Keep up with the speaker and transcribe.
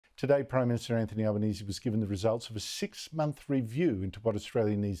Today, Prime Minister Anthony Albanese was given the results of a 6-month review into what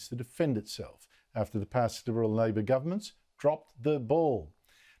Australia needs to defend itself after the past Liberal Labor governments dropped the ball.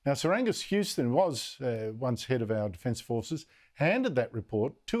 Now, Sir Angus Houston was once head of our Defence Forces, handed that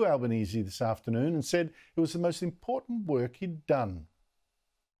report to Albanese this afternoon and said it was the most important work he'd done.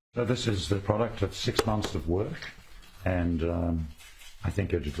 So this is the product of 6 months of work, and I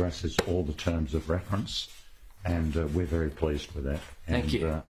think it addresses all the terms of reference, and we're very pleased with that. Thank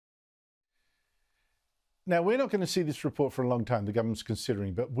you. Now, we're not going to see this report for a long time, the government's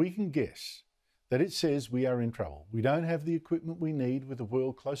considering, but we can guess that it says we are in trouble. We don't have the equipment we need with a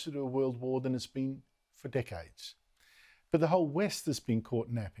world closer to a world war than it's been for decades. But the whole West has been caught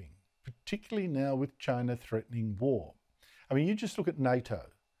napping, particularly now with China threatening war. I mean, you just look at NATO,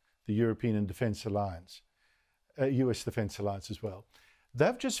 the European and Defence Alliance, US Defence Alliance as well.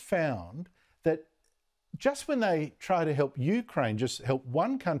 They've just found that just when they try to help Ukraine, just help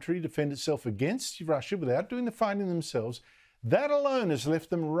one country defend itself against Russia without doing the fighting themselves, that alone has left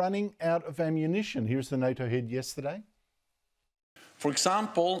them running out of ammunition. Here's the NATO head yesterday. For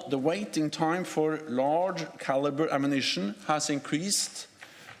example, the waiting time for large caliber ammunition has increased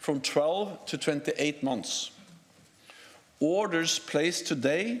from 12 to 28 months. Orders placed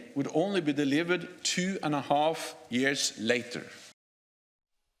today would only be delivered 2.5 years later.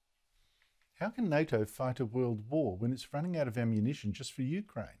 How can NATO fight a world war when it's running out of ammunition just for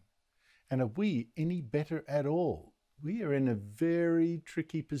Ukraine? And are we any better at all? We are in a very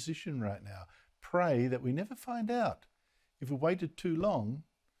tricky position right now. Pray that we never find out, if we waited too long,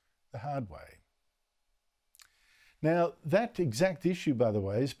 the hard way. Now, that exact issue, by the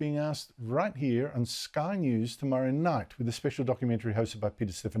way, is being asked right here on Sky News tomorrow night with a special documentary hosted by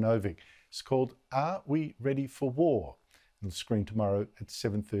Peter Stefanovic. It's called Are We Ready for War? It'll screen tomorrow at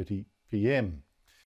 7:30 p.m.